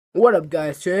What up,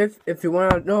 guys? So if you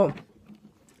wanna know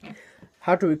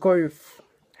how to record your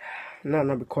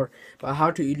not record, but how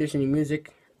to listen to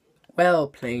music while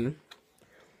playing,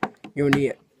 you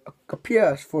need a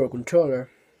PS4 controller.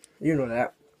 You know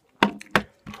that.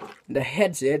 The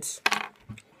headsets,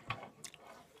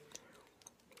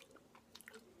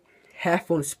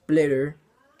 headphone splitter,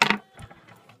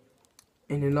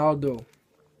 and an audio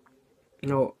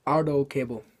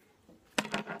cable.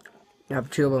 You have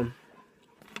two of them,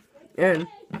 and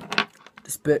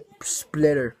the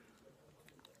splitter.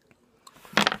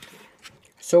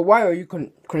 So why are you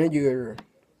connecting your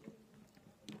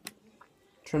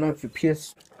turn off your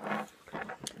PS?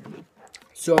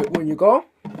 So when you go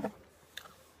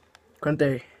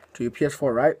connect to your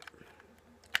PS4, right?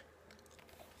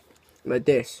 Like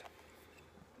this.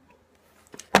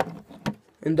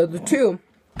 And the other two,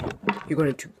 you're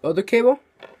going to other cable,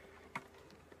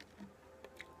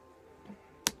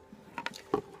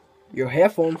 your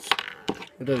headphones.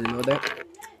 It doesn't know that.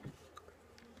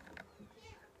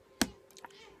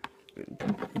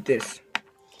 This.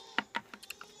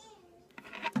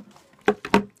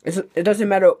 It doesn't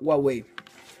matter what way.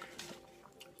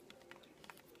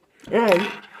 And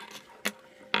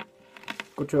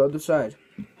go to the other side.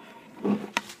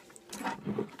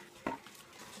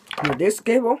 With this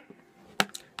cable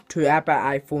to Apple,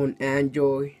 iPhone,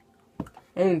 Android,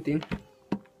 anything.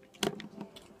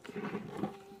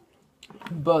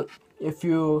 But if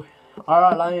you are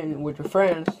online with your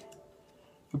friends,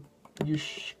 you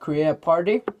create a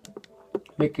party,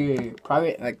 make it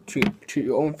private, like to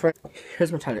your own friend.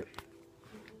 Here's my tablet.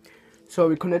 So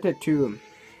we connected to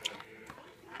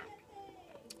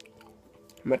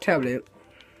my tablet.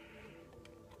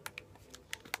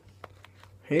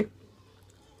 Hey,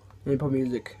 let me put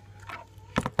music.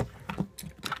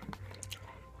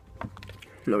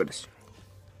 Look at this.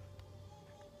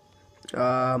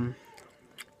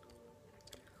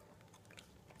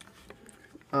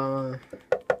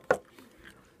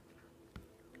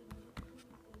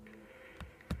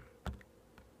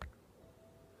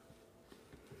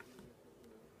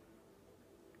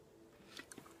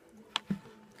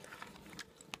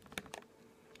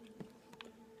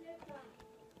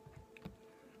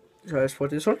 So as for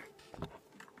this one,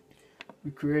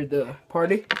 we create the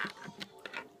party,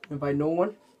 invite no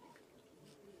one.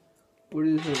 What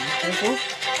is it?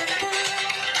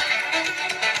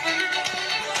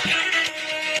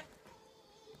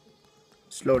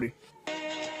 Slowly.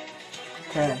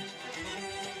 Okay.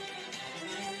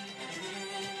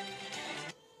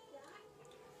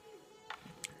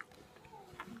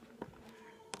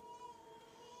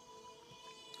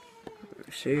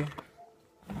 Let's see.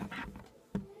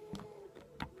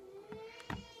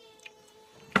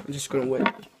 I'm just gonna wait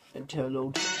until it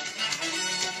loads.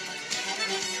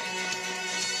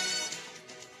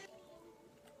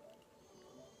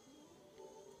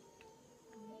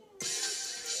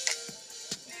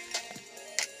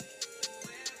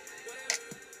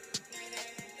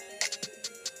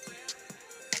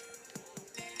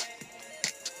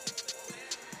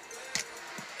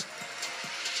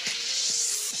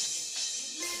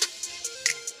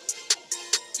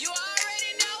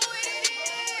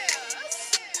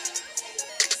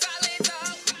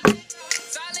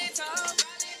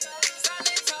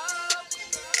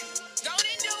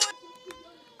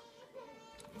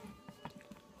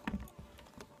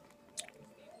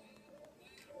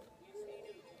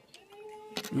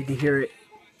 You can hear it.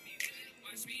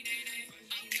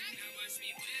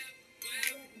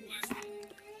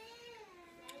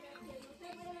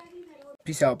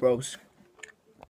 Peace out, bros.